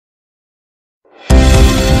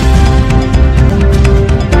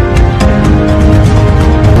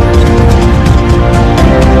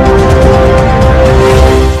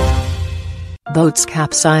Boats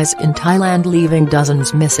capsize in Thailand, leaving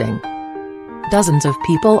dozens missing. Dozens of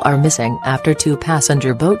people are missing after two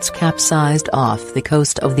passenger boats capsized off the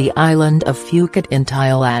coast of the island of Phuket in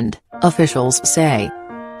Thailand, officials say.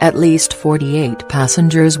 At least 48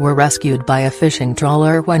 passengers were rescued by a fishing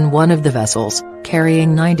trawler when one of the vessels,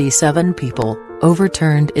 carrying 97 people,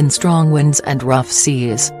 overturned in strong winds and rough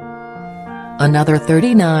seas. Another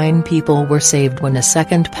 39 people were saved when a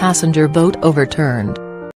second passenger boat overturned.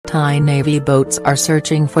 Thai Navy boats are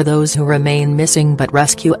searching for those who remain missing, but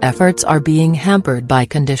rescue efforts are being hampered by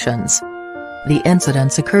conditions. The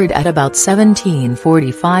incidents occurred at about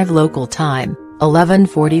 17:45 local time,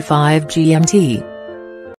 11:45 GMT.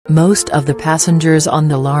 Most of the passengers on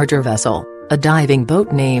the larger vessel, a diving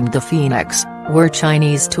boat named the Phoenix, were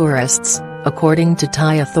Chinese tourists, according to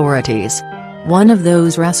Thai authorities. One of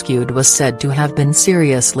those rescued was said to have been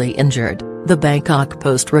seriously injured, the Bangkok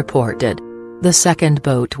Post reported. The second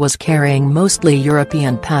boat was carrying mostly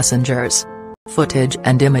European passengers. Footage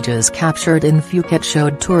and images captured in Phuket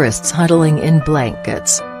showed tourists huddling in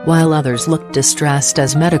blankets, while others looked distressed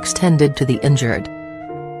as medics tended to the injured.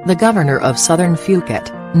 The governor of southern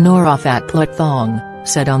Phuket, Norafat Plutthong,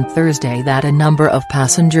 said on Thursday that a number of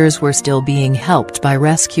passengers were still being helped by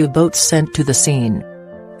rescue boats sent to the scene.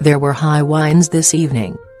 There were high winds this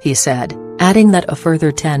evening, he said, adding that a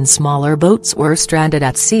further 10 smaller boats were stranded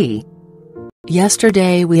at sea.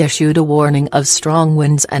 Yesterday we issued a warning of strong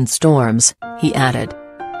winds and storms, he added.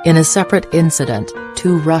 In a separate incident,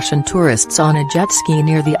 2 Russian tourists on a jet ski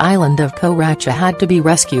near the island of Koracha had to be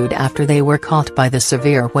rescued after they were caught by the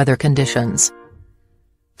severe weather conditions.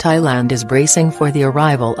 Thailand is bracing for the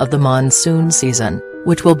arrival of the monsoon season,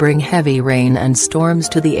 which will bring heavy rain and storms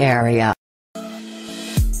to the area.